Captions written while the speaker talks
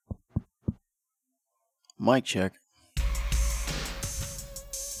Mic check.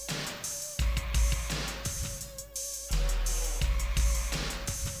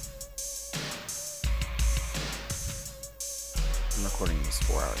 I'm recording this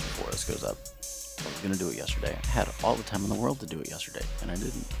 4 hours before this goes up. I was going to do it yesterday. I had all the time in the world to do it yesterday, and I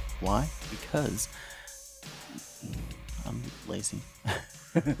didn't. Why? Because I'm lazy.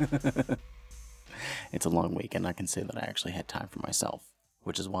 It's a long week, and I can say that I actually had time for myself,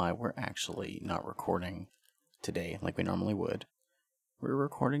 which is why we're actually not recording today like we normally would. We're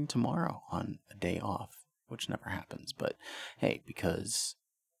recording tomorrow on a day off, which never happens. But hey, because,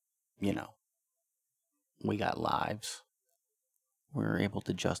 we got lives, we're able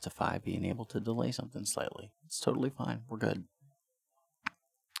to justify being able to delay something slightly. It's totally fine. We're good.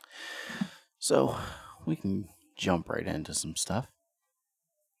 So, we can jump right into some stuff.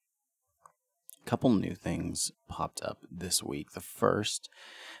 A couple new things popped up this week. The first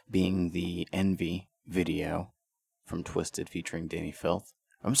being the Envy video from Twisted featuring Danny Filth.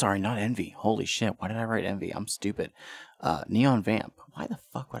 I'm sorry, not Envy. Holy shit, why did I write Envy? I'm stupid. Neon Vamp. Why the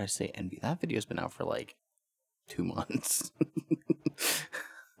fuck would I say Envy? That video's been out for like 2 months.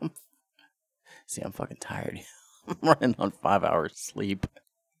 See, I'm fucking tired. I'm running on 5 hours sleep.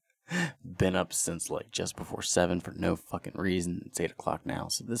 Been up since like just before 7 for no fucking reason. It's 8 o'clock now,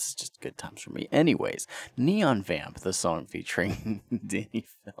 so this is just good times for me. Anyways, Neon Vamp, the song featuring Danny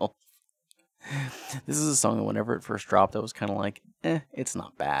Filth. This is a song that whenever it first dropped, I was kind of like, it's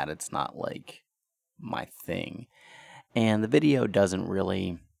not bad. It's not like my thing. And the video doesn't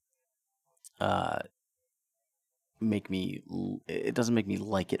really make me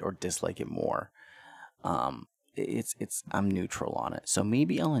like it or dislike it more. I'm neutral on it. So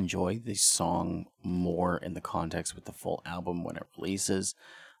maybe I'll enjoy the song more in the context with the full album when it releases.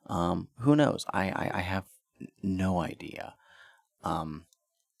 Who knows? I have no idea.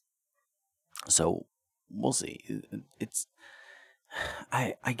 So we'll see.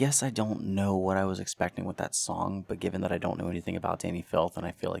 I guess I don't know what I was expecting with that song, but given that I don't know anything about Danny Filth and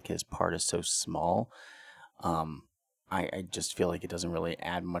I feel like his part is so small, I just feel like it doesn't really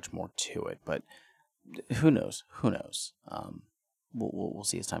add much more to it. But who knows? We'll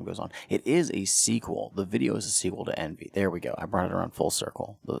see as time goes on. It is a sequel. The video is a sequel to Envy. There we go. I brought it around full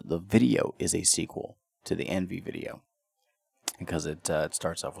circle. The video is a sequel to the Envy video, because it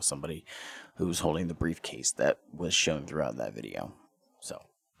starts off with somebody who's holding the briefcase that was shown throughout that video. So,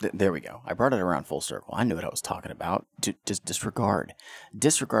 there we go. I brought it around full circle. I knew what I was talking about. Just disregard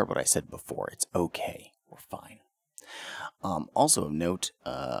what I said before. It's okay. We're fine. Also of note,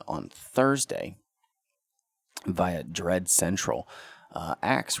 on Thursday, via Dread Central,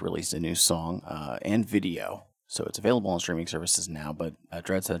 Axe released a new song and video. So it's available on streaming services now, but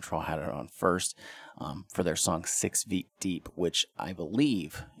Dread Central had it on first for their song 6 Feet Deep, which I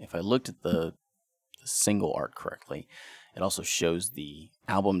believe, if I looked at the single art correctly, it also shows the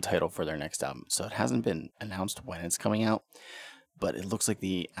album title for their next album. So it hasn't been announced when it's coming out, but it looks like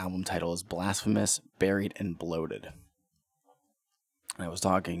the album title is Blasphemous, Buried, and Bloated. And I was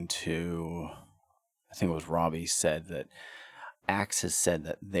talking to, I think it was Robbie, said that Axe has said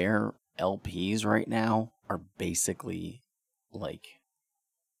that their LPs right now are basically like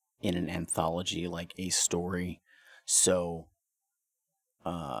in an anthology, like a story. So,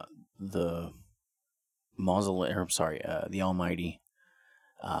 the the Almighty,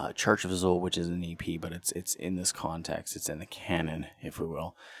 Church of Azul, which is an EP, but it's in this context, it's in the canon, if we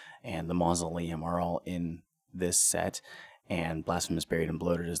will, and the Mausoleum are all in this set, and Blasphemous, Buried, and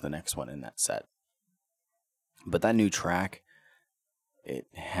Bloated is the next one in that set. But that new track, it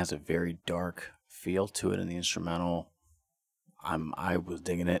has a very dark feel to it in the instrumental. I was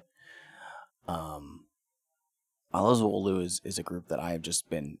digging it. Alazolu is a group that I have just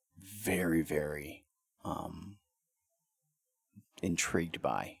been very, very intrigued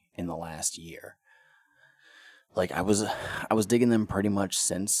by in the last year. Like I was digging them pretty much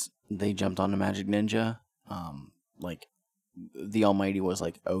since they jumped onto Magic Ninja. Like the Almighty was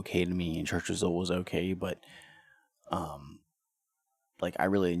like okay to me, and Church of Azul was okay, but like I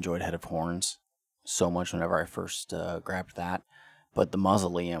really enjoyed Head of Horns so much whenever I first grabbed that, but the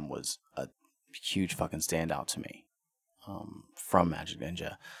Mausoleum was a huge fucking standout to me from Magic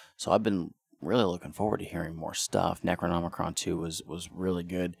Ninja. So I've been really looking forward to hearing more stuff. Necronomicon 2 was really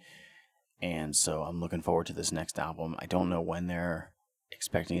good, and so I'm looking forward to this next album. I don't know when they're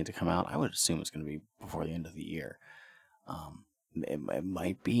expecting it to come out. I would assume it's going to be before the end of the year. It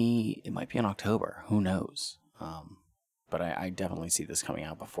might be in October. Who knows? But I definitely see this coming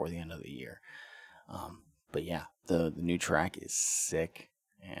out before the end of the year. But yeah, the new track is sick,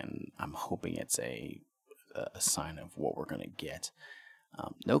 and I'm hoping it's a sign of what we're gonna get.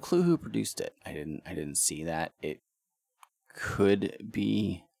 No clue who produced it. I didn't see that. It could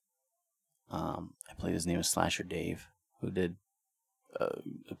be. I believe his name is Slasher Dave, who did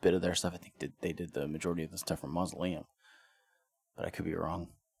a bit of their stuff. I think they did the majority of the stuff from Mausoleum, but I could be wrong.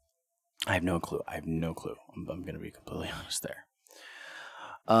 I have no clue. I'm going to be completely honest there.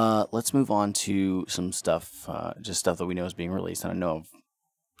 Let's move on to some stuff, just stuff that we know is being released. And I know of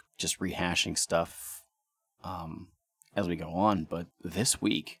just rehashing stuff as we go on, but this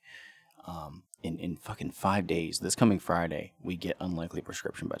week, in fucking 5 days, this coming Friday, we get Unlikely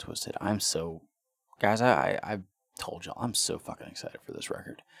Prescription by Twisted. Guys, I've told y'all, I'm so fucking excited for this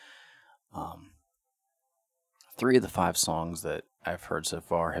record. 3 of the 5 songs that I've heard so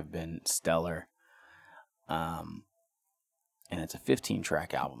far have been stellar. And it's a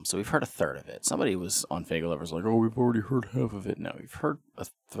 15-track album, so we've heard a third of it. Somebody was on Fagel Lovers like, oh, we've already heard half of it. No, we've heard a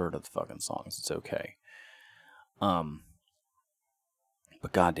third of the fucking songs. It's okay. But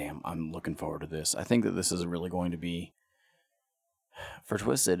goddamn, I'm looking forward to this. I think that this is really going to be, for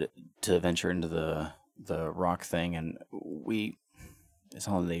Twisted to venture into the rock thing, and it's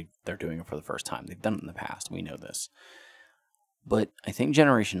not that they're doing it for the first time. They've done it in the past. We know this. But I think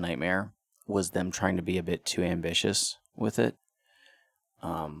Generation Nightmare was them trying to be a bit too ambitious with it.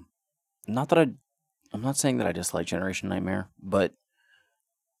 I'm not saying that I dislike Generation Nightmare, but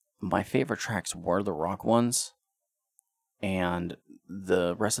my favorite tracks were the rock ones, and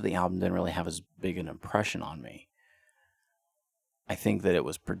the rest of the album didn't really have as big an impression on me. I think that it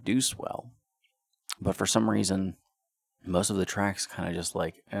was produced well, but for some reason, most of the tracks kind of just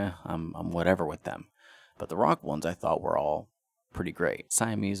like, I'm whatever with them. But the rock ones I thought were all pretty great.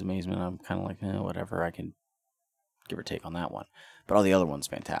 Siamese Amazement, I'm kind of like, whatever, I can give or take on that one. But all the other ones,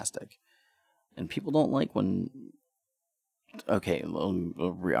 fantastic. And people don't like when... Okay, I'll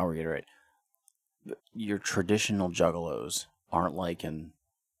reiterate. Your traditional juggalos aren't liking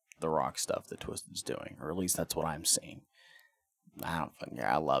the rock stuff that Twisted's doing. Or at least that's what I'm seeing. I don't fucking care.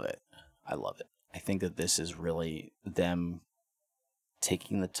 I love it. I think that this is really them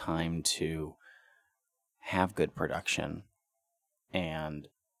taking the time to have good production and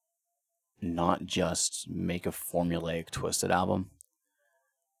not just make a formulaic Twisted album.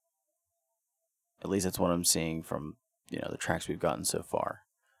 At least that's what I'm seeing from, the tracks we've gotten so far.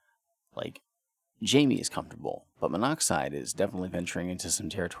 Like, Jamie is comfortable, but Monoxide is definitely venturing into some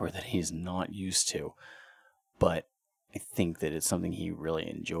territory that he's not used to. But I think that it's something he really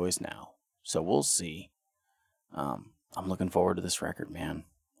enjoys now. So we'll see. I'm looking forward to this record, man.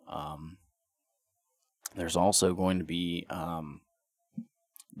 There's also going to be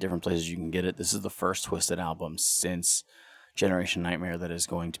different places you can get it. This is the first Twisted album since Generation Nightmare that is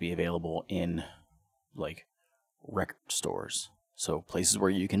going to be available in, like, record stores. So places where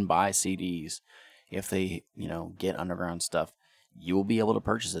you can buy CDs. If they, get underground stuff, you will be able to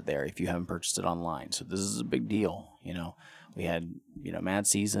purchase it there if you haven't purchased it online. So this is a big deal, We had, Mad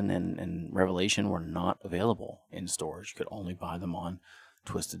Season and Revelation were not available in stores. You could only buy them on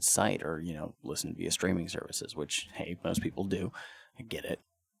Twisted's site or, listen via streaming services, which, hey, most people do. I get it.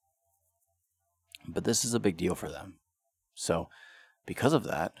 But this is a big deal for them. So, because of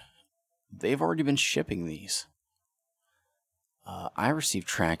that, they've already been shipping these. I received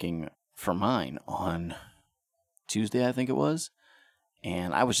tracking for mine on Tuesday, I think it was.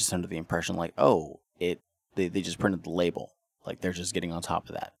 And I was just under the impression like, they just printed the label. Like, they're just getting on top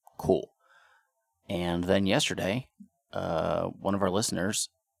of that. Cool. And then yesterday, one of our listeners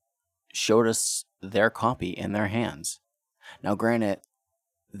showed us their copy in their hands. Now, granted,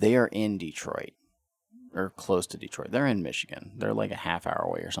 they are in Detroit, or close to Detroit. They're in Michigan. They're like a half hour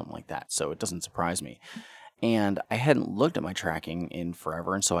away or something like that, so it doesn't surprise me. And I hadn't looked at my tracking in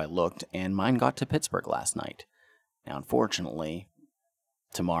forever, and so I looked, and mine got to Pittsburgh last night. Now, unfortunately,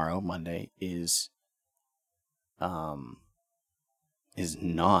 tomorrow, Monday, is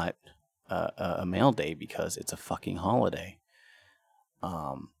not a mail day because it's a fucking holiday.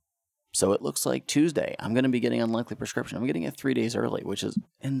 So it looks like Tuesday, I'm going to be getting Unlikely Prescription. I'm getting it 3 days early, which is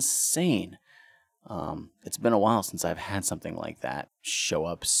insane. It's been a while since I've had something like that show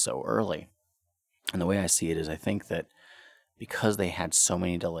up so early. And the way I see it is I think that because they had so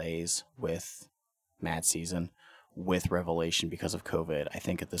many delays with Mad Season, with Revelation because of COVID, I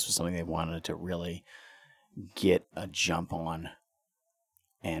think that this was something they wanted to really get a jump on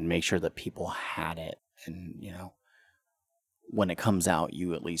and make sure that people had it. And, when it comes out,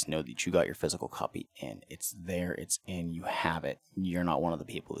 you at least know that you got your physical copy in. It's there, it's in, you have it. You're not one of the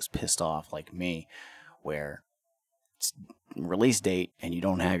people who's pissed off like me, where it's release date and you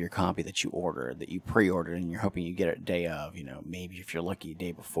don't have your copy that you ordered, that you pre-ordered, and you're hoping you get it day of, maybe if you're lucky, a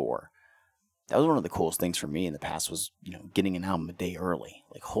day before. that was one of the coolest things for me in the past was, getting an album a day early.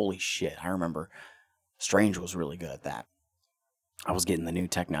 Like, holy shit. I remember Strange was really good at that. I was getting the new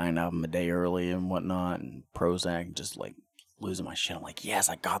Tech Nine album a day early and whatnot, and Prozac, and just like losing my shit. I'm like, yes,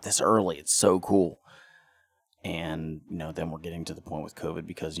 I got this early. It's so cool. And, then we're getting to the point with COVID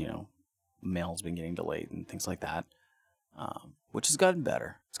because, mail's been getting delayed and things like that, which has gotten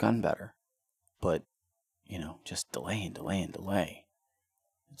better. It's gotten better. But, just delay and delay and delay.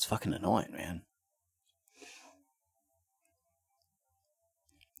 It's fucking annoying, man.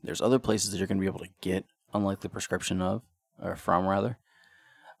 There's other places that you're going to be able to get Unlikely Prescription from.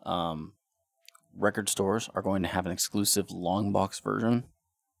 Record stores are going to have an exclusive long box version.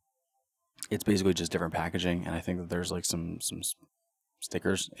 It's basically just different packaging, and I think that there's like some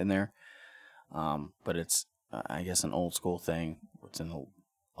stickers in there. But it's, I guess, an old school thing. It's in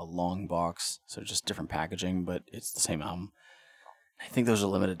a long box, so just different packaging, but it's the same album. I think those are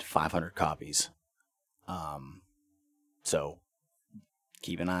limited to 500 copies. So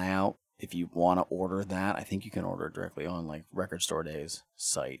keep an eye out. If you want to order that, I think you can order it directly on like Record Store Day's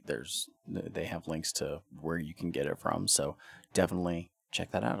site. They have links to where you can get it from. So definitely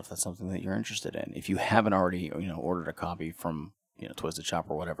check that out if that's something that you're interested in. If you haven't already, ordered a copy from, Twisted Shop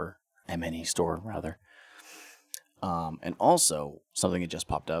or whatever, MNE store rather. And also something that just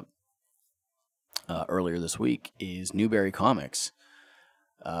popped up earlier this week is Newberry Comics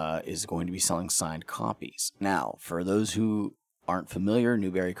is going to be selling signed copies. Now, for those who aren't familiar,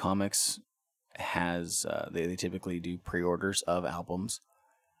 Newberry Comics has they typically do pre-orders of albums,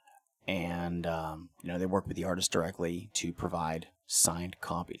 and they work with the artist directly to provide signed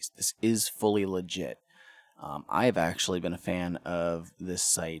copies. This is fully legit. I've actually been a fan of this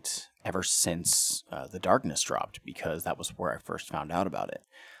site ever since The Darkness dropped, because that was where I first found out about it.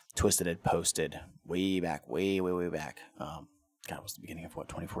 Twisted had posted way back, way back. It was the beginning of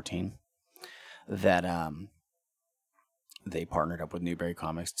 2014. That they partnered up with Newberry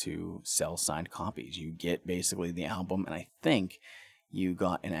Comics to sell signed copies. You get basically the album, and I think you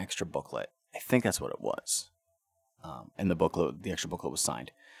got an extra booklet. I think that's what it was. And the extra booklet was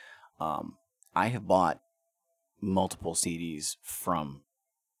signed. I have bought multiple CDs from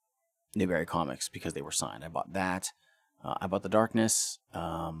Newberry Comics because they were signed. I bought that. I bought The Darkness.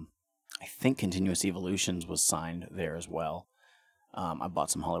 I think Continuous Evolutions was signed there as well. I bought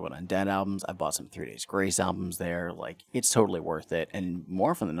some Hollywood Undead albums. I bought some 3 Days Grace albums there. Like, it's totally worth it. And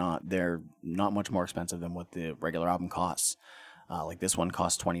more often than not, they're not much more expensive than what the regular album costs. Like, this one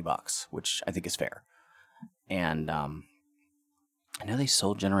costs $20, which I think is fair. And I know they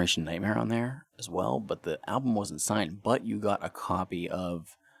sold Generation Nightmare on there as well, but the album wasn't signed. But you got a copy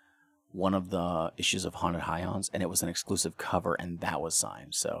of one of the issues of Haunted Highons, and it was an exclusive cover, and that was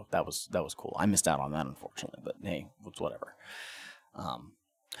signed. So that was cool. I missed out on that, unfortunately, but hey, it's whatever.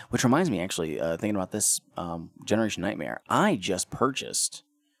 Which reminds me, actually, thinking about this, Generation Nightmare, I just purchased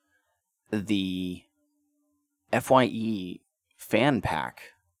the FYE fan pack.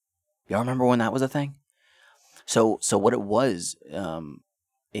 Y'all remember when that was a thing? So what it was,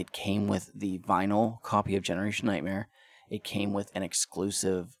 it came with the vinyl copy of Generation Nightmare. It came with an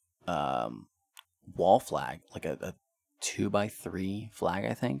exclusive wall flag, like a 2x3 flag,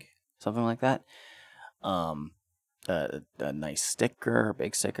 I think, something like that. A nice sticker,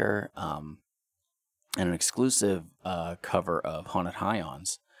 big sticker, and an exclusive cover of Haunted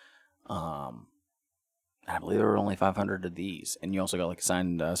Highons. I believe there were only 500 of these, and you also got like a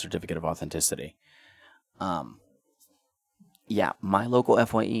signed certificate of authenticity. Yeah, my local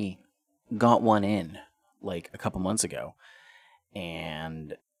FYE got one in like a couple months ago,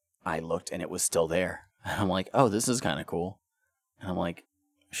 and I looked and it was still there. And I'm like, oh, this is kind of cool. And I'm like,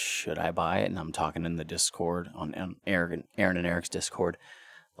 should I buy it? And I'm talking in the Discord on Aaron and Eric's Discord,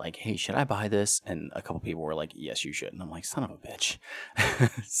 like, hey, should I buy this? And a couple people were like, yes, you should. And I'm like, son of a bitch.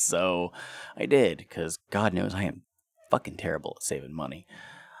 So I did, because God knows I am fucking terrible at saving money.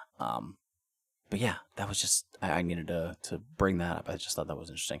 But yeah, that was just, I needed to bring that up. I just thought that was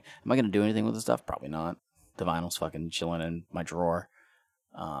interesting. Am I going to do anything with this stuff? Probably not. The vinyl's fucking chilling in my drawer.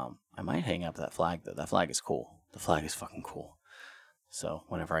 I might hang up that flag, though. That flag is cool. The flag is fucking cool. So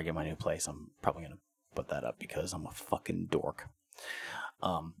whenever I get my new place, I'm probably going to put that up because I'm a fucking dork.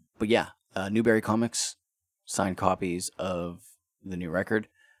 But yeah, Newberry Comics, signed copies of the new record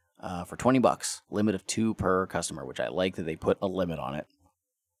for $20. Limit of 2 per customer, which I like that they put a limit on it.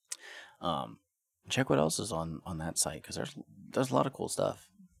 Check what else is on that site, because there's a lot of cool stuff.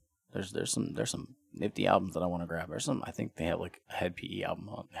 There's some nifty albums that I want to grab. There's some, I think they have like a Head PE album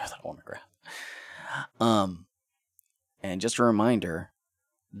on there that I want to grab. And just a reminder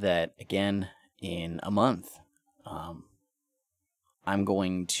that, again, in a month, I'm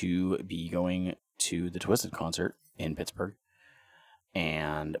going to be going to the Twisted concert in Pittsburgh,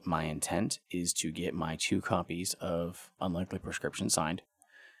 and my intent is to get my 2 copies of Unlikely Prescription signed.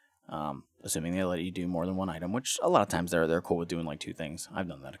 Assuming they let you do more than one item, which a lot of times they're cool with doing like 2 things. I've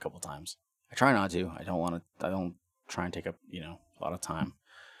done that a couple times. I try not to. I don't try and take up, a lot of time.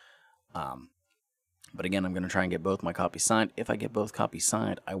 But again, I'm going to try and get both my copies signed. If I get both copies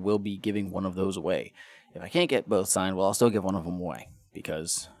signed, I will be giving one of those away. If I can't get both signed, well, I'll still give one of them away.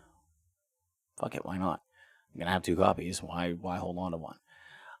 Because, fuck it, why not? I'm going to have 2 copies. Why hold on to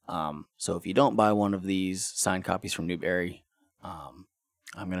one? So if you don't buy one of these signed copies from Newberry,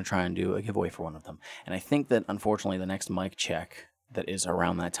 I'm going to try and do a giveaway for one of them. And I think that, unfortunately, the next mic check that is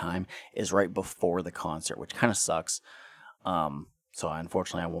around that time is right before the concert, which kind of sucks. So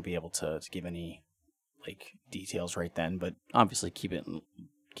unfortunately, I won't be able to give any details right then. But obviously, keep an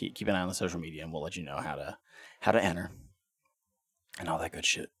eye on the social media, and we'll let you know how to enter and all that good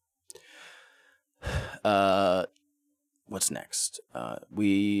shit. What's next?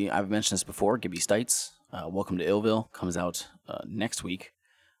 I've mentioned this before. Gibby Stites, Welcome to Illville, comes out next week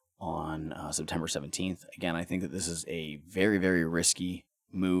on September 17th. Again, I think that this is a very, very risky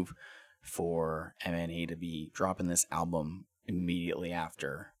move for MNE to be dropping this album immediately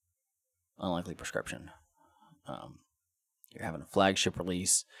after Unlikely Prescription. You're having a flagship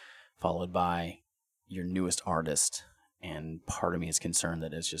release followed by your newest artist, and part of me is concerned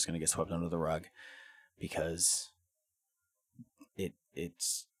that it's just going to get swept under the rug because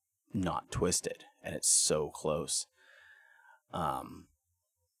it's not Twisted and it's so close.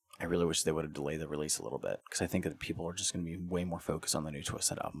 I really wish they would have delayed the release a little bit because I think that people are just going to be way more focused on the new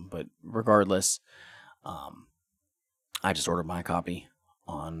Twisted album. But regardless, I just ordered my copy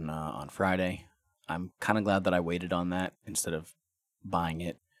on Friday. I'm kind of glad that I waited on that instead of buying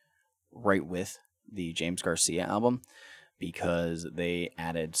it right with the James Garcia album because they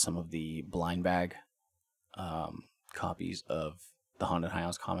added some of the blind bag copies of the Haunted High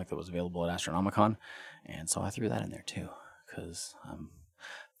House comic that was available at Astronomicon, and so I threw that in there too because I'm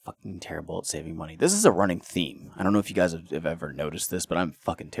fucking terrible at saving money. This is a running theme. I don't know if you guys have ever noticed this, but I'm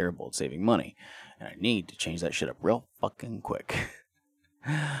fucking terrible at saving money, and I need to change that shit up real fucking quick.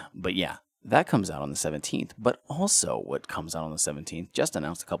 But yeah, that comes out on the 17th. But also, what comes out on the 17th, just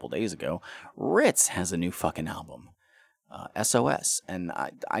announced a couple days ago, Ritz has a new fucking album, SOS, and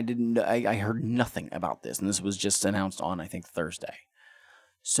I heard nothing about this, and this was just announced on I think Thursday.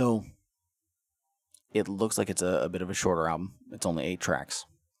 So it looks like it's a bit of a shorter album. It's only 8 tracks.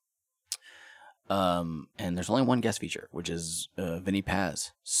 And there's only one guest feature, which is Vinny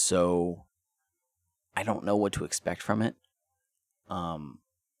Paz. So I don't know what to expect from it.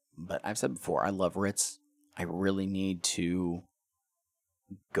 But I've said before, I love Ritz. I really need to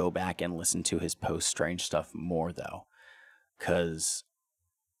go back and listen to his post-Strange stuff more, though. Because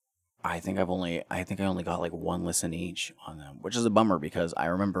I think I only got like 1 listen each on them, which is a bummer because I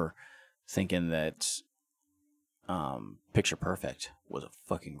remember thinking that Picture Perfect was a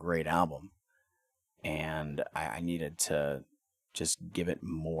fucking great album. And I needed to just give it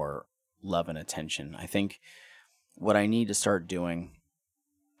more love and attention. I think what I need to start doing,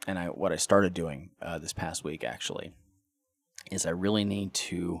 and what I started doing this past week actually, is I really need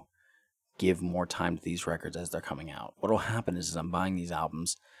to give more time to these records as they're coming out. What will happen is I'm buying these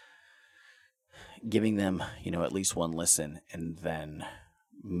albums, giving them, at least 1 listen, and then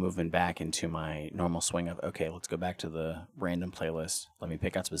moving back into my normal swing of, okay, let's go back to the random playlist. Let me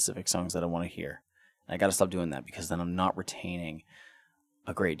pick out specific songs that I want to hear. I got to stop doing that because then I'm not retaining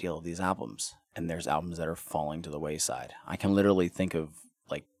a great deal of these albums. And there's albums that are falling to the wayside. I can literally think of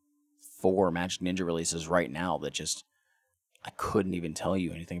like 4 Magic Ninja releases right now that just, I couldn't even tell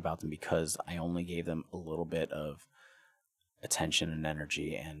you anything about them because I only gave them a little bit of attention and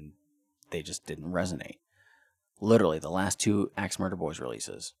energy and they just didn't resonate. Literally, the last 2 Axe Murder Boys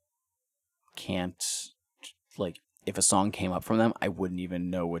releases can't, if a song came up from them, I wouldn't even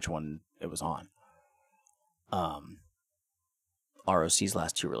know which one it was on. ROC's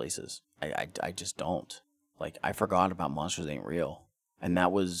last 2 releases, I just don't. I forgot about Monsters Ain't Real. And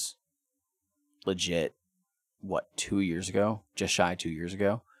that was legit, 2 years ago? Just shy of 2 years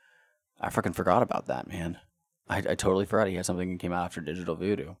ago? I freaking forgot about that, man. I totally forgot he had something that came out after Digital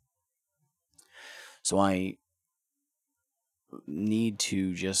Voodoo. So I need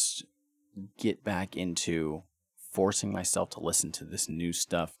to just get back into forcing myself to listen to this new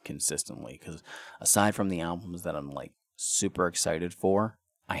stuff consistently, because aside from the albums that I'm super excited for,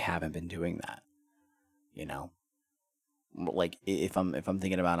 I haven't been doing that. If I'm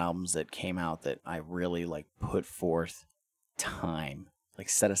thinking about albums that came out that I really put forth time,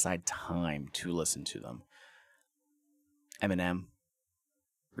 set aside time to listen to them. Eminem,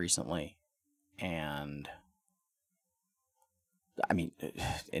 recently, and I mean,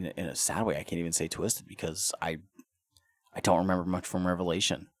 in a sad way, I can't even say twisted because I don't remember much from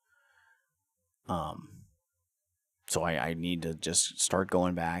Revelation. So I need to just start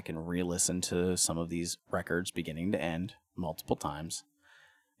going back and re-listen to some of these records beginning to end multiple times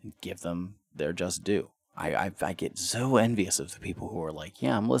and give them their just due. I get so envious of the people who are like,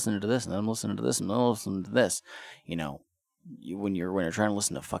 yeah, I'm listening to this and then I'm listening to this and then I'm listening to this. You know, when you're trying to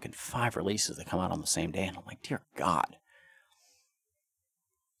listen to fucking 5 releases that come out on the same day, and I'm like, dear God.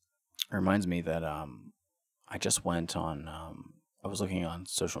 It reminds me that I just went on. I was looking on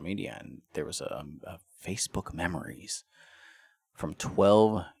social media, and there was a Facebook memories from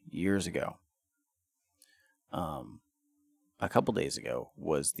 12 years ago. A couple days ago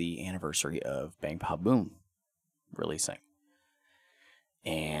was the anniversary of Bang Pa Boom releasing.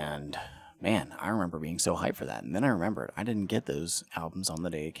 And man, I remember being so hyped for that. And then I remembered I didn't get those albums on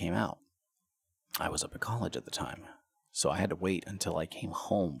the day it came out. I was up at college at the time. So I had to wait until I came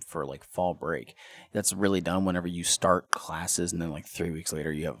home for like fall break. That's really dumb whenever you start classes and then like 3 weeks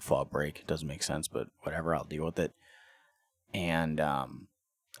later you have a fall break. It doesn't make sense, but whatever, I'll deal with it. And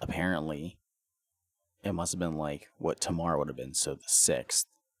apparently it must have been like what tomorrow would have been. So the 6th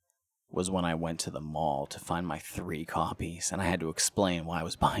was when I went to the mall to find my 3 copies. And I had to explain why I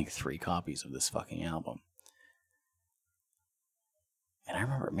was buying 3 copies of this fucking album. And I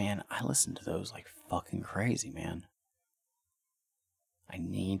remember, man, I listened to those like fucking crazy, man. I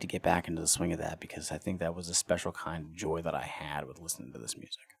need to get back into the swing of that because I think that was a special kind of joy that I had with listening to this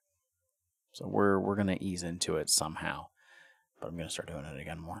music. So we're going to ease into it somehow, but I'm going to start doing it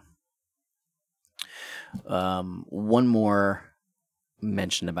again more. One more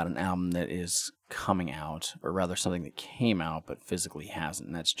mention about an album that is coming out, or rather something that came out but physically hasn't,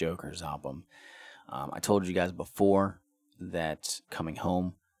 and that's Joker's album. I told you guys before that Coming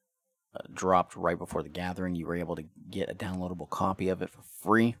Home dropped right before the gathering. You were able to get a downloadable copy of it for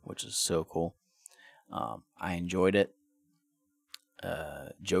free, which is so cool. I enjoyed it.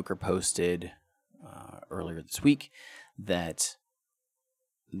 Joker posted earlier this week that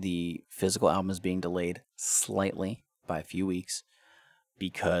the physical album is being delayed slightly by a few weeks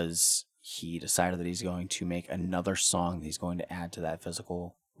because he decided that he's going to make another song that he's going to add to that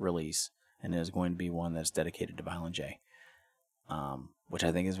physical release, and it is going to be one that's dedicated to Violent J. Which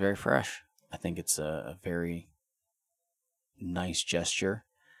I think is very fresh. I think it's a very nice gesture.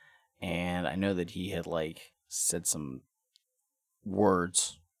 And I know that he had like said some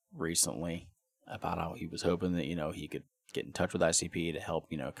words recently about how he was hoping that, he could get in touch with ICP to help,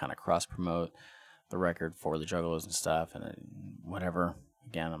 kind of cross promote the record for the Juggalos and stuff and whatever.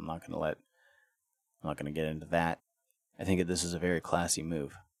 Again, I'm not going to get into that. I think that this is a very classy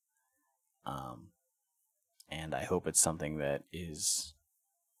move. And I hope it's something that is,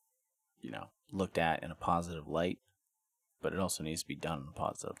 looked at in a positive light, but it also needs to be done in a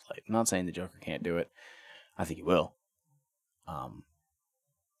positive light. I'm not saying the Joker can't do it. I think he will.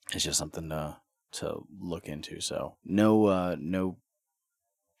 It's just something to look into. So no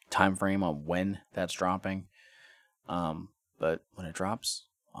time frame on when that's dropping. But when it drops,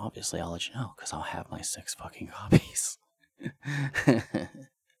 obviously I'll let you know because I'll have my 6 fucking copies.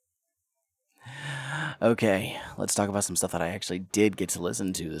 Okay, let's talk about some stuff that I actually did get to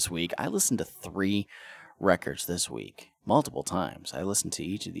listen to this week. I listened to 3 records this week, multiple times. I listened to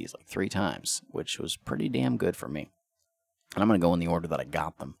each of these like 3 times, which was pretty damn good for me. And I'm going to go in the order that I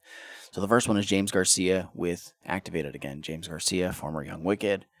got them. So the first one is James Garcia with Activated Again. James Garcia, former Young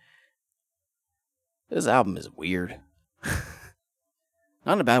Wicked. This album is weird.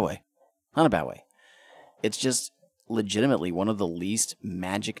 Not in a bad way. Not in a bad way. It's just legitimately one of the least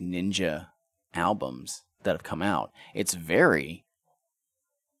Magic Ninja albums that have come out. It's very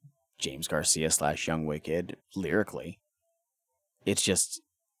James Garcia / Young Wicked lyrically. It's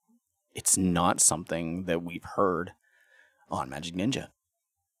not something that we've heard on Magic Ninja.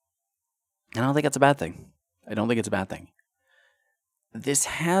 And I don't think that's a bad thing. This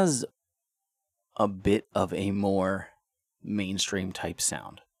has a bit of a more mainstream type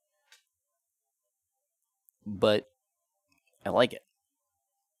sound. But I like it.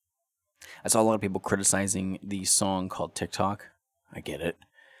 I saw a lot of people criticizing the song called TikTok. I get it.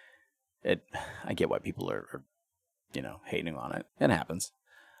 I get why people are hating on it. It happens.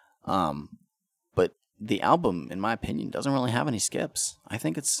 But the album, in my opinion, doesn't really have any skips. I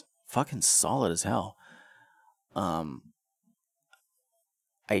think it's fucking solid as hell. I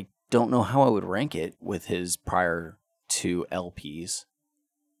don't know how I would rank it with his prior 2 LPs.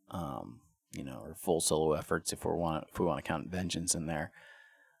 Or full solo efforts if we want to count Vengeance in there.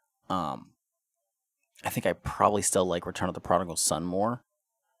 I think I probably still like Return of the Prodigal Son more.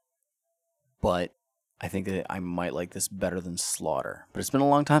 but I think that I might like this better than Slaughter. But it's been a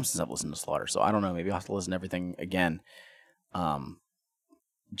long time since I've listened to Slaughter, so I don't know. Maybe I'll have to listen to everything again,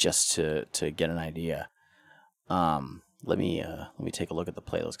 just to get an idea. Let me take a look at the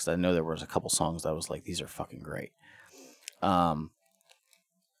playlist because I know there was a couple songs that I was like, these are fucking great.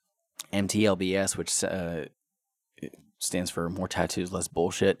 MTLBS, which stands for More Tattoos, Less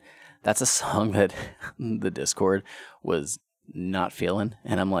Bullshit. That's a song that the Discord was not feeling,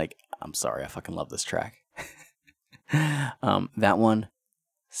 and I'm like, I'm sorry, I fucking love this track. That one,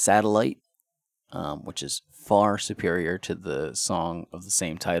 Satellite, which is far superior to the song of the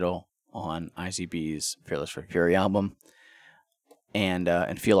same title on ICB's Fearless for Fury album, and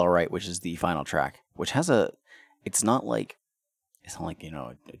Feel Alright, which is the final track, which has it's not like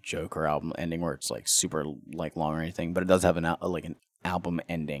a Joker album ending where it's like super like long or anything, but it does have an album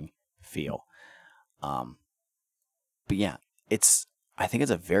ending feel. But yeah, I think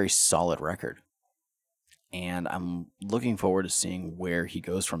it's a very solid record, and I'm looking forward to seeing where he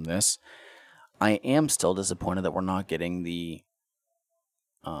goes from this. I am still disappointed that we're not getting the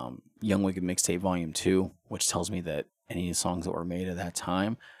Young Wicked Mixtape Volume 2, which tells me that any songs that were made at that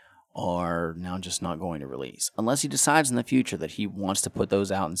time are now just not going to release. Unless he decides in the future that he wants to put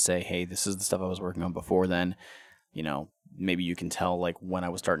those out and say, hey, this is the stuff I was working on before then. Maybe you can tell like when I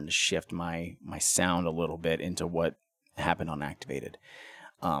was starting to shift my sound a little bit into what happened on Activated.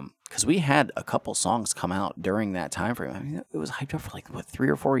 Because we had a couple songs come out during that time frame. I mean, it was hyped up for like, 3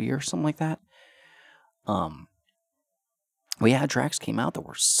 or 4 years, something like that. We had tracks came out that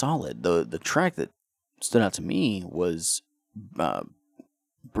were solid. The track that stood out to me was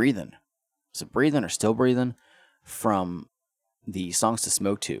Breathin'. Was it Breathin' or Still Breathin'? From the Songs to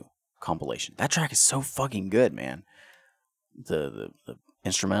Smoke To compilation. That track is so fucking good, man. The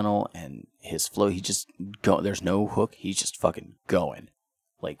instrumental and his flow, he just there's no hook, he's just fucking going.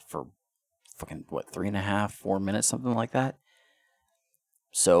 Like for fucking 3.5, 4 minutes, something like that.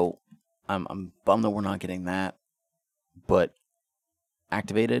 So I'm bummed that we're not getting that. But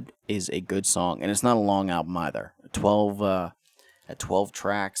Activated is a good song, and it's not a long album either. 12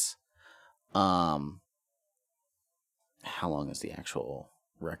 tracks. How long is the actual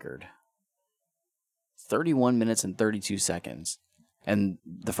record? 31 minutes and 32 seconds. And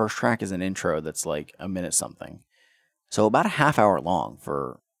the first track is an intro that's like a minute something. So about a half hour long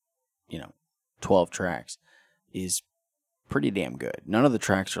for, 12 tracks is pretty damn good. None of the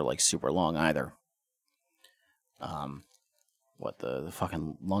tracks are like super long either. The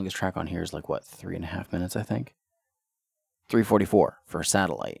fucking longest track on here is like 3.5 minutes, I think. 3:44 for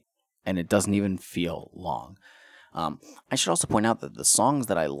Satellite, and it doesn't even feel long. I should also point out that the songs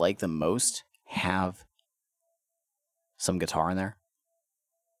that I like the most have some guitar in there.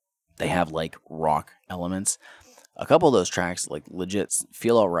 They have like rock elements. A couple of those tracks, like legit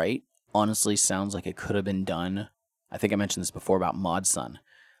Feel Alright, honestly sounds like it could have been done. I think I mentioned this before about Mod Sun,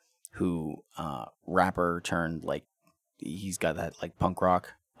 who rapper turned like, he's got that like punk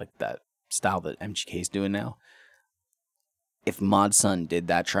rock, like that style that MGK is doing now. If Mod Sun did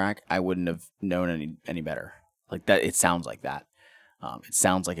that track, I wouldn't have known any better. Like that, it sounds like that. It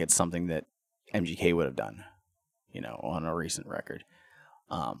sounds like it's something that MGK would have done, on a recent record.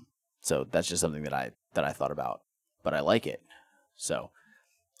 So that's just something that I thought about, but I like it. So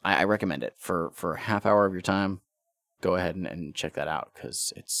I recommend it for a half hour of your time. Go ahead and check that out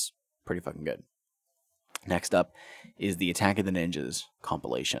because it's pretty fucking good. Next up is the Attack of the Ninjas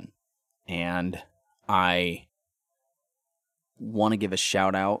compilation, and I want to give a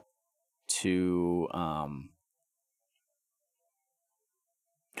shout out to can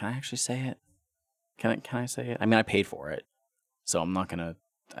I actually say it? Can I say it? I mean, I paid for it, so I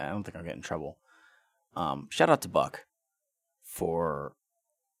don't think I'll get in trouble. Shout out to Buck for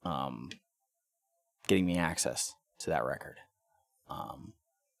getting me access to that record.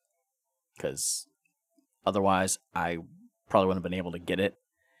 Because otherwise I probably wouldn't have been able to get it.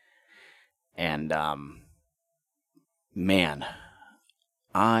 And man,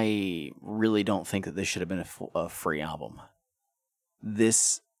 I really don't think that this should have been a free album.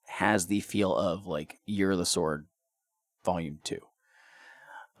 This has the feel of like Year of the Sword Volume 2.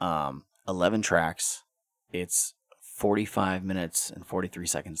 11 tracks. It's 45 minutes and 43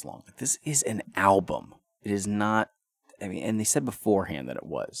 seconds long. This is an album. It is not, and they said beforehand that it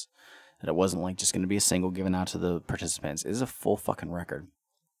wasn't like just going to be a single given out to the participants. It is a full fucking record.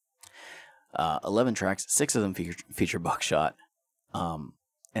 11 tracks, 6 of them feature Buckshot. And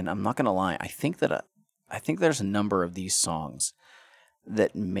I'm not going to lie, I think there's a number of these songs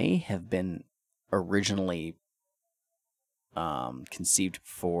that may have been originally conceived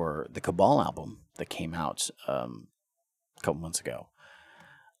for the Cabal album that came out a couple months ago.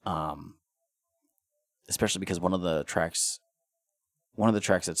 especially because one of the tracks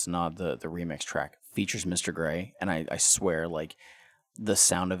that's not the remix track features Mr. Gray, and I swear, like, the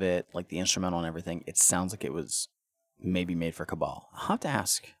sound of it, like the instrumental and everything, it sounds like it was maybe made for Cabal. I'll have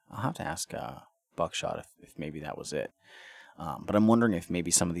to ask Buckshot if maybe that was it. But I'm wondering if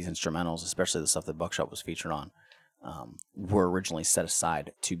maybe some of these instrumentals, especially the stuff that Buckshot was featured on, were originally set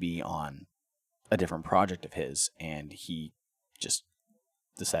aside to be on a different project of his, and he just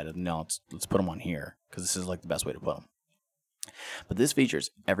decided, no, let's put them on here because this is like the best way to put them. But this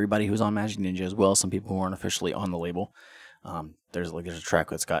features everybody who's on Magic Ninja as well. Some people who aren't officially on the label. There's a track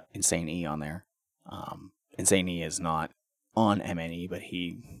that's got Insane E on there. Insane E is not on MNE, but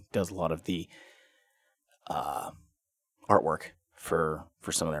he does a lot of the artwork for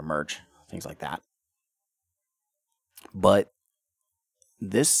some of their merch, things like that. But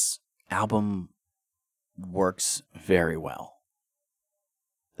this album works very well.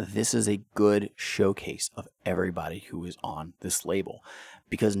 This is a good showcase of everybody who is on this label,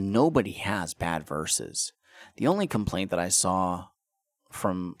 because nobody has bad verses. The only complaint that I saw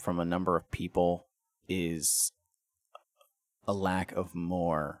from a number of people is a lack of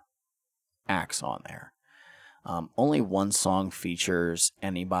more acts on there. Only one song features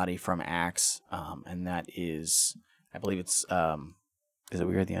anybody from Axe, and that is, I believe it's, is it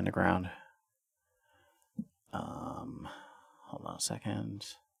We Are the Underground? Hold on a second.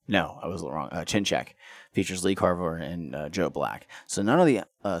 No, I was wrong. Chin Check features Lee Carver and Joe Black. So none of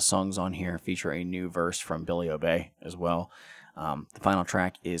the songs on here feature a new verse from Billy Obey as well. The final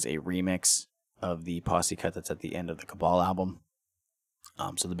track is a remix of the posse cut that's at the end of the Cabal album.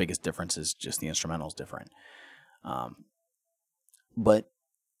 So the biggest difference is just the instrumental's different. But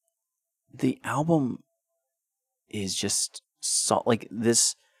the album is just like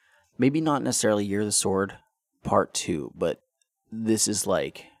this, maybe not necessarily Year of the Sword Part 2, but this is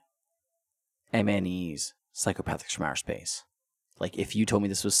like MNE's Psychopathics from Outer Space. Like, if you told me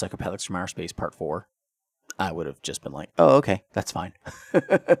this was Psychopathics from Outer Space Part 4, I would have just been like, oh, okay, that's fine.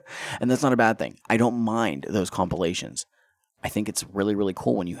 And that's not a bad thing. I don't mind those compilations. I think it's really, really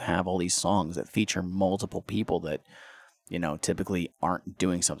cool when you have all these songs that feature multiple people that, you know, typically aren't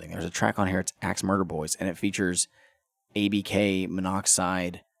doing something. There's a track on here, it's Axe Murder Boys, and it features ABK,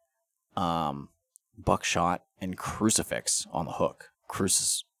 Monoxide, Buckshot, and Crucifix on the hook.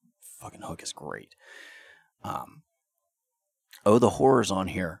 Crucis fucking hook is great. Oh, the Horror's on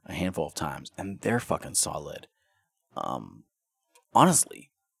here a handful of times, and they're fucking solid. Honestly,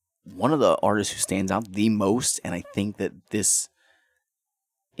 one of the artists who stands out the most, and I think that this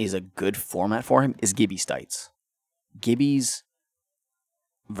is a good format for him, is Gibby Stites. Gibby's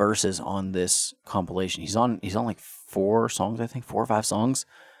verses on this compilation, he's on like 4 songs, I think, 4 or 5 songs.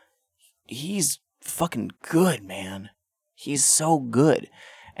 He's fucking good, man. He's so good.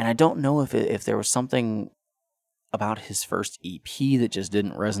 And I don't know if there was something about his first EP that just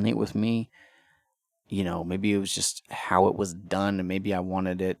didn't resonate with me. You know, maybe it was just how it was done, and maybe I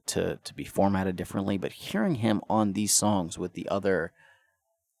wanted it to be formatted differently. But hearing him on these songs with the other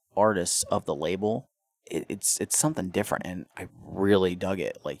artists of the label, it's something different, and I really dug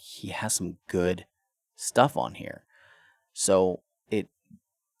it. Like, he has some good stuff on here. So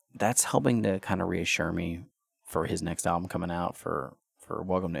that's helping to kind of reassure me for his next album coming out, for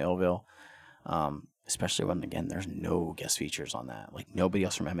Welcome to Illville. Especially when, again, there's no guest features on that. Like, nobody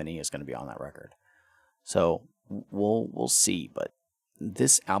else from MNE is going to be on that record. So we'll see. But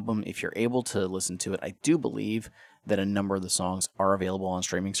this album, if you're able to listen to it, I do believe that a number of the songs are available on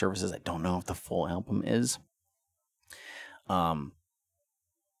streaming services. I don't know if the full album is. I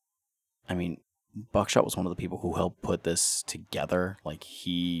mean, Buckshot was one of the people who helped put this together. Like,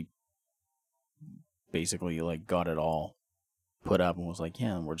 he basically like got it all put up and was like,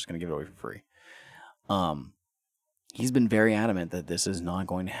 yeah, we're just going to give it away for free. He's been very adamant that this is not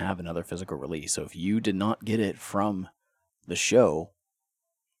going to have another physical release. So if you did not get it from the show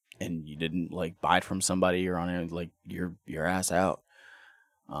and you didn't like buy it from somebody or on it, like, your ass out.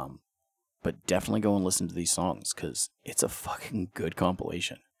 But definitely go and listen to these songs, because it's a fucking good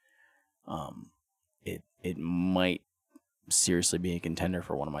compilation. It might seriously be a contender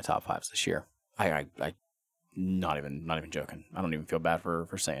for one of my top 5s this year. I not even joking. I don't even feel bad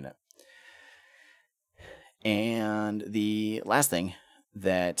for saying it. And the last thing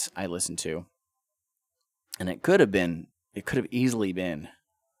that I listened to, and it could have easily been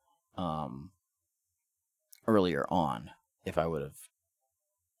earlier on if I would have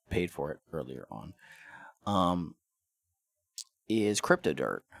paid for it earlier on, is Crypto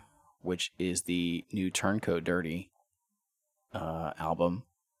Dirt, which is the new Turncoat Dirty album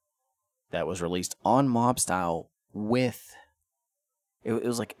that was released on Mob Style with it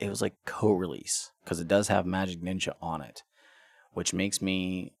was like co-release because it does have Magic Ninja on it, which makes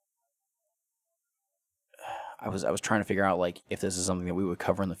me. I was trying to figure out like if this is something that we would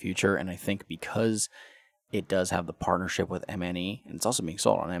cover in the future, and I think because it does have the partnership with MNE, and it's also being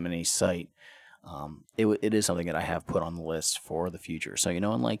sold on MNE's site. It is something that I have put on the list for the future. So in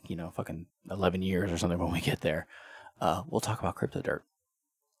like fucking 11 years or something when we get there, we'll talk about Crypto Dirt.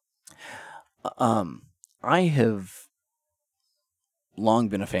 I have long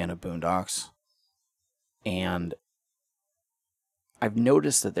been a fan of Boondocks, and I've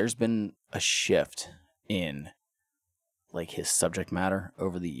noticed that there's been a shift in like his subject matter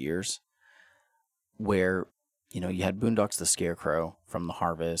over the years, where you had Boondocks the Scarecrow from The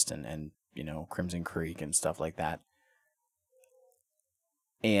Harvest and Crimson Creek and stuff like that.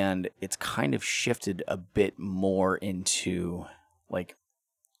 And it's kind of shifted a bit more into like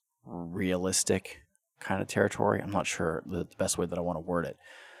realistic kind of territory. I'm not sure the best way that I want to word it.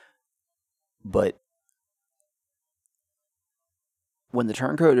 But when the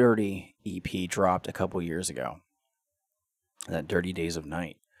Turncoat Dirty EP dropped a couple years ago, that Dirty Days of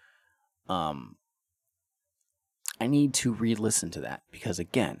Night, I need to re-listen to that because,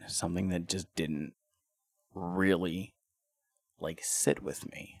 again, something that just didn't really like sit with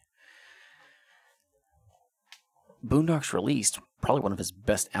me. Boondocks released probably one of his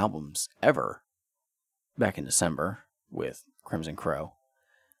best albums ever back in December with Crimson Crow.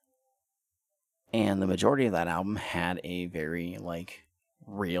 And the majority of that album had a very like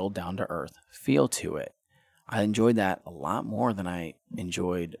real, down-to-earth feel to it. I enjoyed that a lot more than I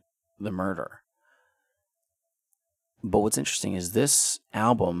enjoyed The Murder. But what's interesting is this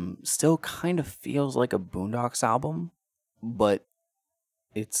album still kind of feels like a Boondocks album, but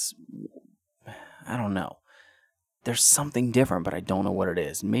it's, I don't know. There's something different, but I don't know what it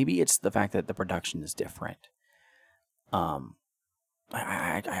is. Maybe it's the fact that the production is different. I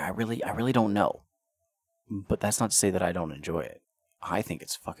really don't know. But that's not to say that I don't enjoy it. I think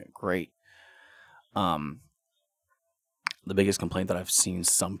it's fucking great. The biggest complaint that I've seen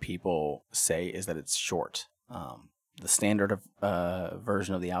some people say is that it's short. The standard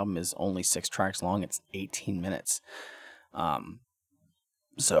version of the album is only 6 tracks long. It's 18 minutes.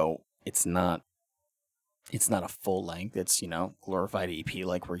 So it's not a full length. It's, glorified EP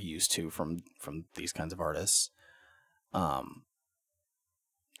like we're used to from these kinds of artists. The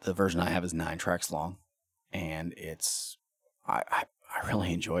version I have is 9 tracks long, and it's I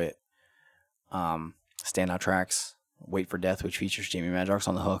really enjoy it. Standout tracks, Wait for Death, which features Jamie Madrox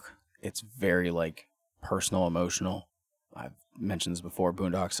on the hook. It's very like personal, emotional. I've mentioned this before.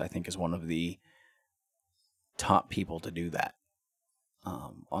 Boondocks, I think, is one of the top people to do that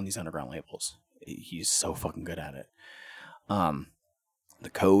on these underground labels. He's so fucking good at it. The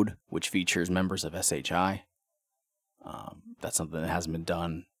Code, which features members of SHI. That's something that hasn't been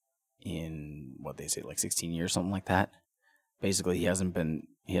done in what they say, like 16 years, something like that. Basically, he hasn't done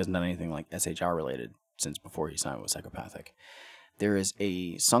anything like SHI related since before he signed with Psychopathic. There is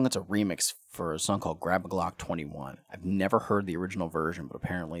a song that's a remix for a song called Grab a Glock 21. I've never heard the original version, but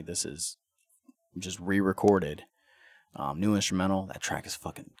apparently this is just re-recorded. New instrumental. That track is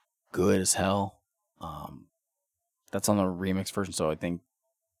fucking good as hell. That's on the remix version, so I think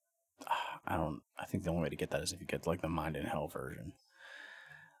the only way to get that is if you get like the Mind in Hell version.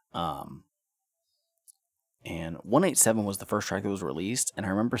 And 187 was the first track that was released, and I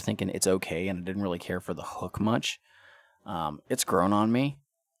remember thinking it's okay, and I didn't really care for the hook much. It's grown on me,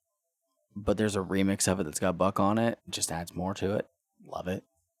 but there's a remix of it that's got Buck on it. It just adds more to it. Love it.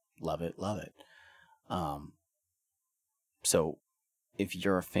 Love it. Love it. So if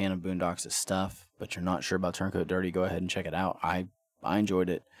you're a fan of Boondocks' stuff, but you're not sure about Turncoat Dirty, go ahead and check it out. I enjoyed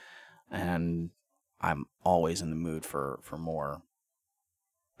it, and I'm always in the mood for more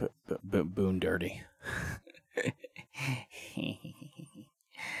Boon Dirty.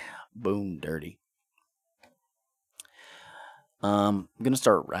 Boon Dirty. I'm gonna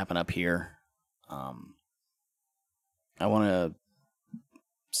start wrapping up here. I want to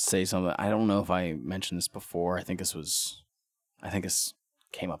say something. I don't know if I mentioned this before. I think this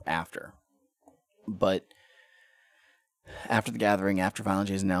came up after. But after the gathering, after Violent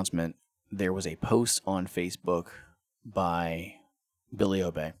J's announcement, there was a post on Facebook by Billy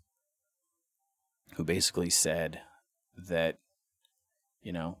Obey, who basically said that,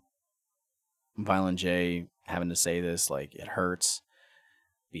 Violent J having to say this, like, it hurts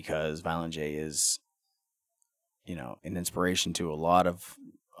because Violent J is, an inspiration to a lot of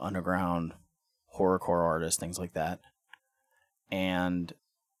underground horrorcore artists, things like that. And,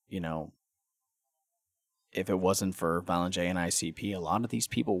 if it wasn't for Violent J and ICP, a lot of these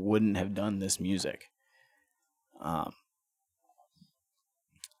people wouldn't have done this music.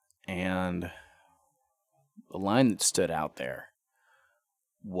 And the line that stood out there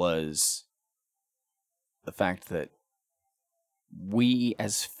was the fact that we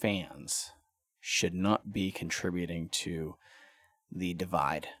as fans should not be contributing to the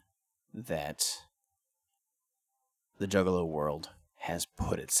divide that the Juggalo world has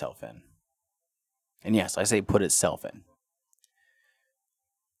put itself in. And yes, I say put itself in.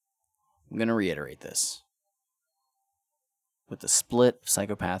 I'm going to reiterate this. With the split of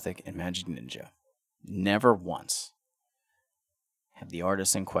Psychopathic and Magic Ninja, never once have the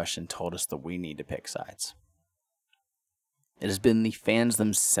artists in question told us that we need to pick sides. It has been the fans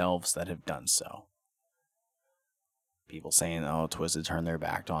themselves that have done so. People saying, oh, Twisted turned their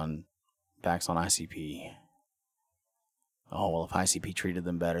backs on ICP. Oh, well, if ICP treated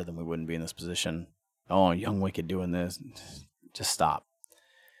them better, then we wouldn't be in this position. Oh, Young Wicked doing this. Just stop.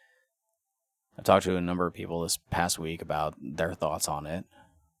 I've talked to a number of people this past week about their thoughts on it.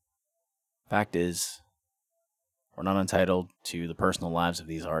 Fact is, we're not entitled to the personal lives of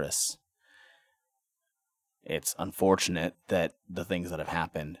these artists. It's unfortunate that the things that have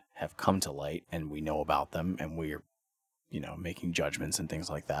happened have come to light and we know about them and we're, making judgments and things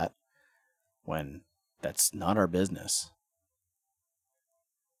like that when that's not our business.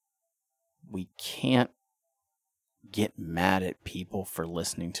 We can't get mad at people for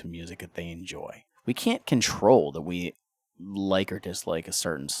listening to music that they enjoy. We can't control that we like or dislike a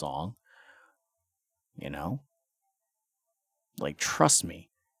certain song. Like, trust me,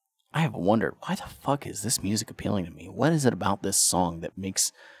 I have wondered, why the fuck is this music appealing to me? What is it about this song that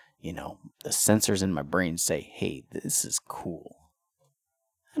makes, the sensors in my brain say, hey, this is cool?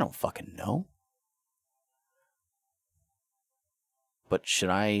 I don't fucking know. But should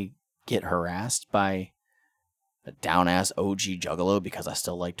I get harassed by a down-ass OG Juggalo because I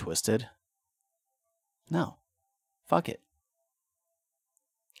still like Twisted? No. Fuck it.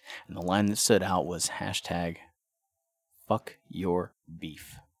 And the line that stood out was hashtag fuck your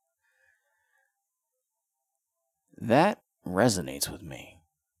beef. That resonates with me.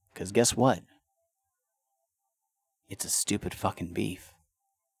 Because guess what? It's a stupid fucking beef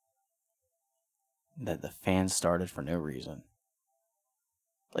that the fans started for no reason.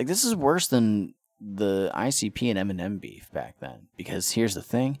 Like, this is worse than the ICP and Eminem beef back then. Because here's the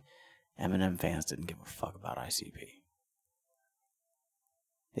thing, Eminem fans didn't give a fuck about ICP.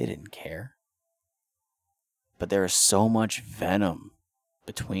 They didn't care. But there is so much venom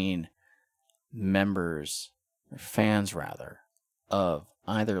between members, or fans rather, of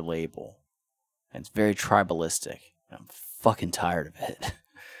either label. And it's very tribalistic. And I'm fucking tired of it.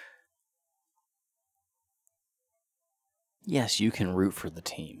 Yes, you can root for the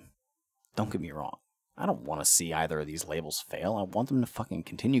team. Don't get me wrong. I don't want to see either of these labels fail. I want them to fucking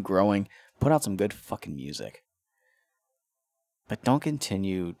continue growing, put out some good fucking music. But don't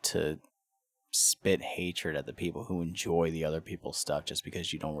continue to spit hatred at the people who enjoy the other people's stuff just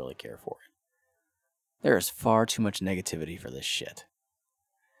because you don't really care for it. There is far too much negativity for this shit.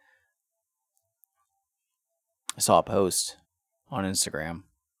 I saw a post on Instagram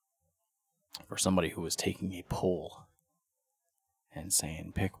for somebody who was taking a poll and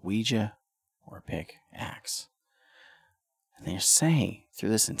saying, pick Ouija or pick Axe. And they're saying through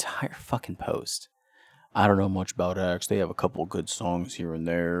this entire fucking post, I don't know much about Axe. They have a couple good songs here and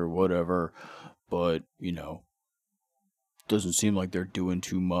there, whatever. But, doesn't seem like they're doing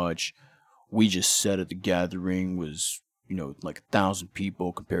too much. We just said at the gathering was, like 1,000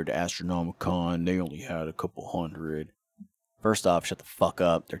 people compared to Astronomicon. They only had a couple hundred. First off, shut the fuck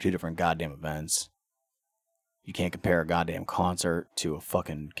up. They're two different goddamn events. You can't compare a goddamn concert to a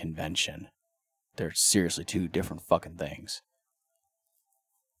fucking convention. They're seriously two different fucking things.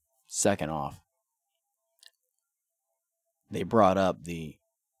 Second off, they brought up the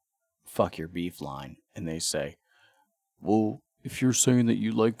fuck your beef line, and they say, well, if you're saying that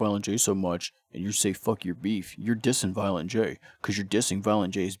you like Violent J so much, and you say fuck your beef, you're dissing Violent J, because you're dissing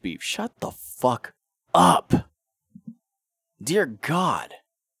Violent J's beef. Shut the fuck up! Dear God.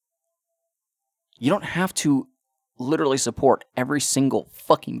 You don't have to literally support every single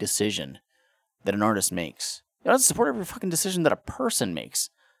fucking decision that an artist makes. You don't have to support every fucking decision that a person makes.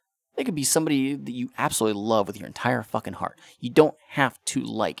 They could be somebody that you absolutely love with your entire fucking heart. You don't have to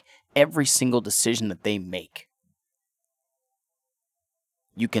like every single decision that they make.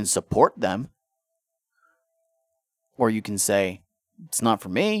 You can support them, or you can say, it's not for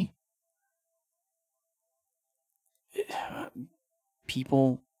me.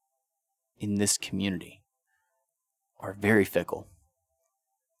 People in this community are very fickle.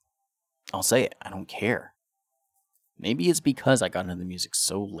 I'll say it, I don't care. Maybe it's because I got into the music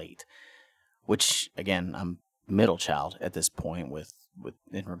so late, which, again, I'm middle child at this point with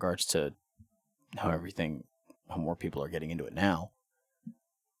in regards to how more people are getting into it now.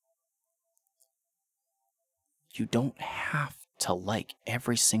 You don't have to like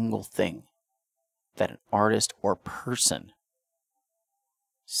every single thing that an artist or person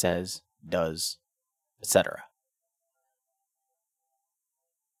says, does, etc.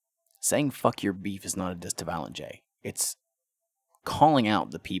 Saying fuck your beef is not a diss to Violent J. It's calling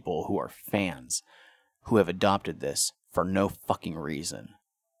out the people who are fans who have adopted this for no fucking reason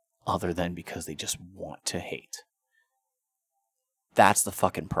other than because they just want to hate. That's the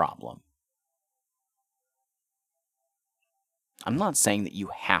fucking problem. I'm not saying that you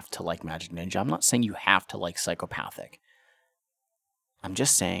have to like Magic Ninja. I'm not saying you have to like Psychopathic. I'm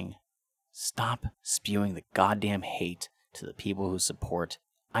just saying, stop spewing the goddamn hate to the people who support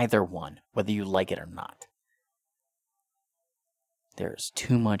either one, whether you like it or not. There's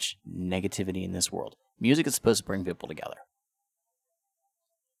too much negativity in this world. Music is supposed to bring people together.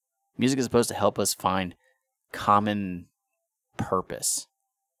 Music is supposed to help us find common purpose.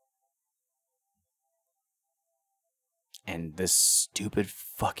 And this stupid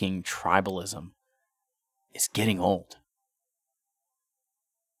fucking tribalism is getting old.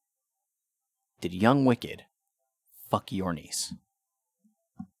 Did Young Wicked fuck your niece?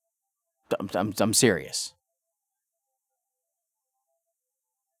 I'm serious.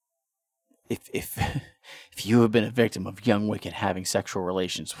 If you have been a victim of Young Wicked having sexual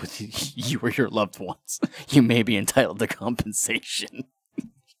relations with you or your loved ones, you may be entitled to compensation.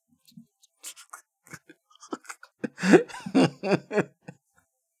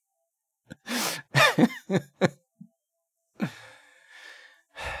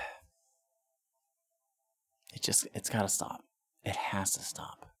 It's gotta stop. It has to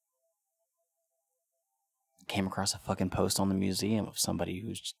stop. Came across a fucking post on the museum of somebody who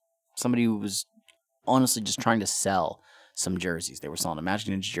was honestly just trying to sell some jerseys. They were selling a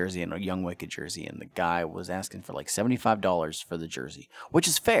Magic Ninja jersey and a Young Wicked jersey, and the guy was asking for like $75 for the jersey, which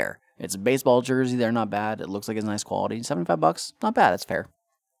is fair. It's a baseball jersey. They're not bad. It looks like it's nice quality. $75, not bad. That's fair.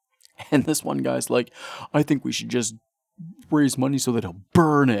 And this one guy's like, I think we should just raise money so that he'll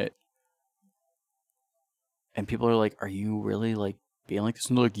burn it. And people are like, are you really like being like this?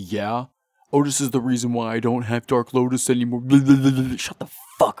 And they're like, yeah. Oh, this is the reason why I don't have Dark Lotus anymore. Shut the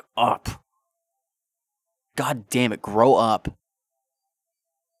fuck up. God damn it, grow up.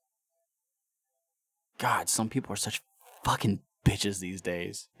 God, some people are such fucking bitches these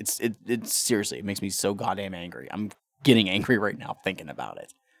days. It's seriously, it makes me so goddamn angry. I'm getting angry right now thinking about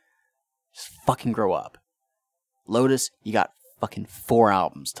it. Just fucking grow up. Lotus, you got fucking 4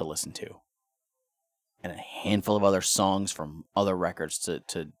 albums to listen to. And a handful of other songs from other records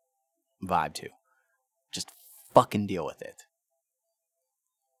to vibe to. Just fucking deal with it.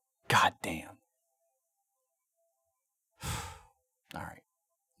 God damn. Alright.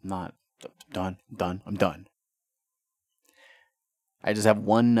 I'm done. I just have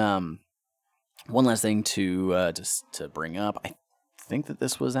one last thing to bring up. I think that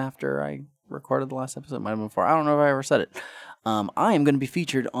this was after I recorded the last episode. It might have been before. I don't know if I ever said it. I am going to be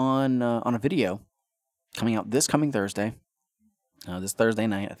featured on a video coming out this coming Thursday. This Thursday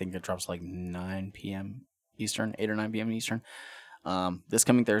night. I think it drops like 9 p.m. Eastern, 8 or 9 p.m. Eastern. This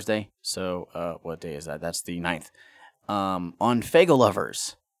coming Thursday. So, what day is that? That's the 9th. On Fago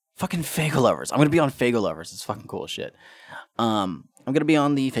Lovers. Fucking Fago Lovers. I'm going to be on Fago Lovers. It's fucking cool as shit. I'm going to be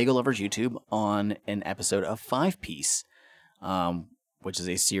on the Fago Lovers YouTube on an episode of 5 Piece, which is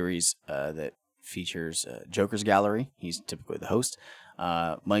a series that features Joker's Gallery. He's typically the host.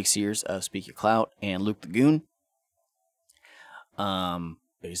 Mike Sears of Speak Your Clout and Luke the Goon.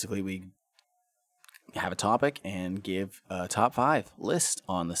 Basically, we have a topic and give a top 5 list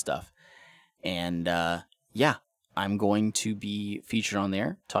on the stuff. And yeah, I'm going to be featured on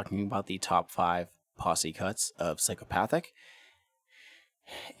there talking about the top 5 posse cuts of Psychopathic.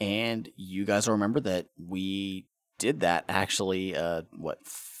 And you guys will remember that we did that actually, 4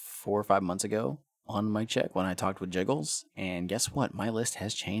 or 5 months ago on my check when I talked with Jiggles. And guess what? My list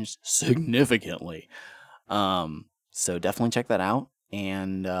has changed significantly. So definitely check that out,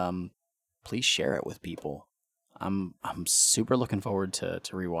 and please share it with people. I'm super looking forward to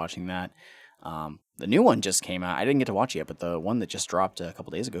rewatching that. The new one just came out. I didn't get to watch it yet, but the one that just dropped a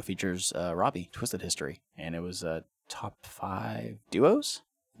couple days ago features Robbie, Twisted History, and it was top 5 duos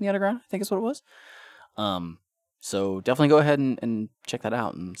in the underground, I think is what it was. So definitely go ahead and check that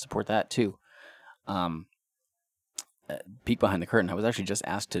out and support that too. Peek behind the curtain. I was actually just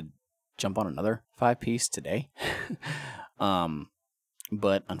asked to jump on another 5 piece today.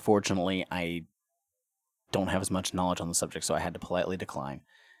 But unfortunately I don't have as much knowledge on the subject, so I had to politely decline.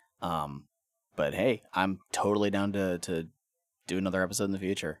 But hey, I'm totally down to do another episode in the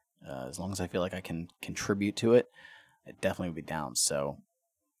future. As long as I feel like I can contribute to it, I definitely would be down. So,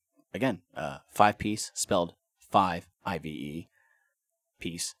 again, 5-piece, spelled 5 IVE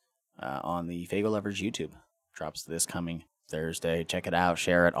piece, on the Faygo Leverage YouTube. Drops this coming Thursday. Check it out,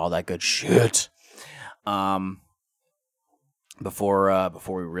 share it, all that good shit. Before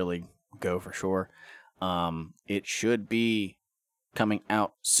we really go for sure, it should be coming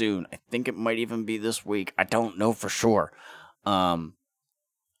out soon. I think it might even be this week. I don't know for sure. Patreon.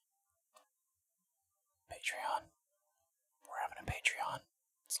 We're having a Patreon.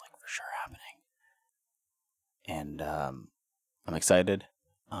 It's like for sure happening. And I'm excited.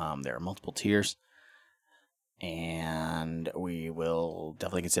 There are multiple tiers. And we will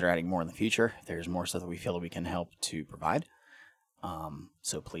definitely consider adding more in the future. There's more stuff that we feel that we can help to provide.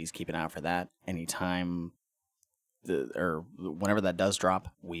 So please keep an eye out for that. Anytime or whenever that does drop,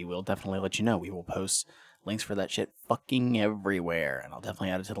 we will definitely let you know. We will post links for that shit fucking everywhere, and I'll definitely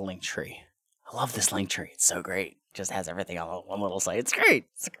add it to the link tree. I love this link tree. It's so great. It just has everything all on one little site. It's great.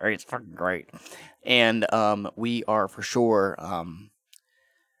 It's great. It's fucking great. And we are for sure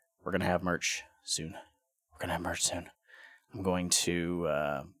we're gonna have merch soon. I'm going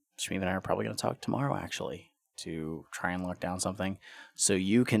to Stream and I are probably gonna talk tomorrow actually to try and lock down something so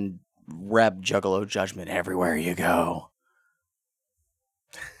you can rep Juggalo Judgment everywhere you go.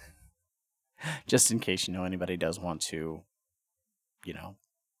 Just in case, anybody does want to,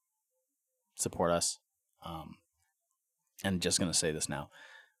 support us. And just going to say this now.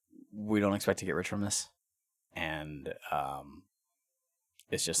 We don't expect to get rich from this. And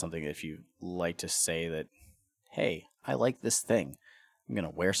it's just something if you like to say that, hey, I like this thing. I'm going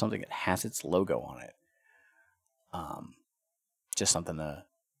to wear something that has its logo on it. Just something that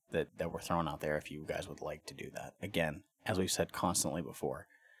we're throwing out there if you guys would like to do that. Again, as we've said constantly before,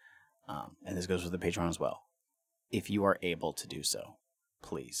 and this goes with the Patreon as well, if you are able to do so,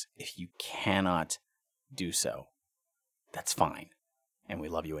 please. If you cannot do so, that's fine. And we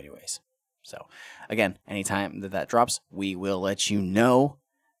love you anyways. So, again, anytime that drops, we will let you know.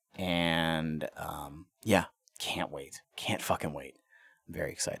 And, yeah, can't wait. Can't fucking wait. I'm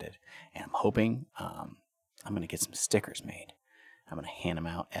very excited. And I'm hoping I'm going to get some stickers made. I'm going to hand them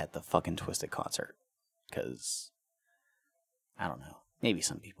out at the fucking Twisted concert. Because, I don't know. Maybe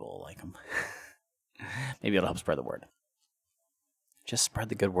some people will like them. Maybe it'll help spread the word. Just spread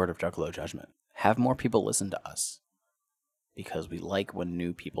the good word of Juggalo Judgment. Have more people listen to us. Because we like when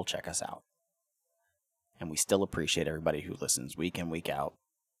new people check us out. And we still appreciate everybody who listens week in, week out.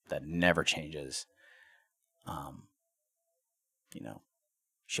 That never changes.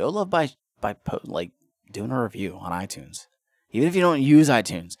 Show love by doing a review on iTunes. Even if you don't use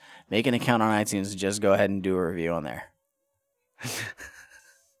iTunes, make an account on iTunes and just go ahead and do a review on there.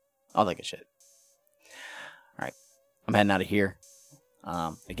 All that good shit. All right. I'm heading out of here.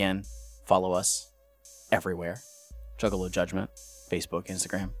 Again, follow us everywhere. Juggalo Judgment. Facebook,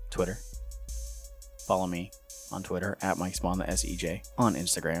 Instagram, Twitter. Follow me on Twitter at Mike Spawn, the SEJ. On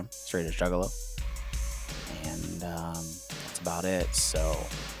Instagram, straight as Juggalo. And that's about it. So,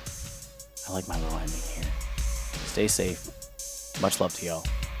 I like my little ending here. Stay safe. Much love to y'all.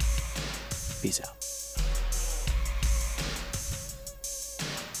 Peace out.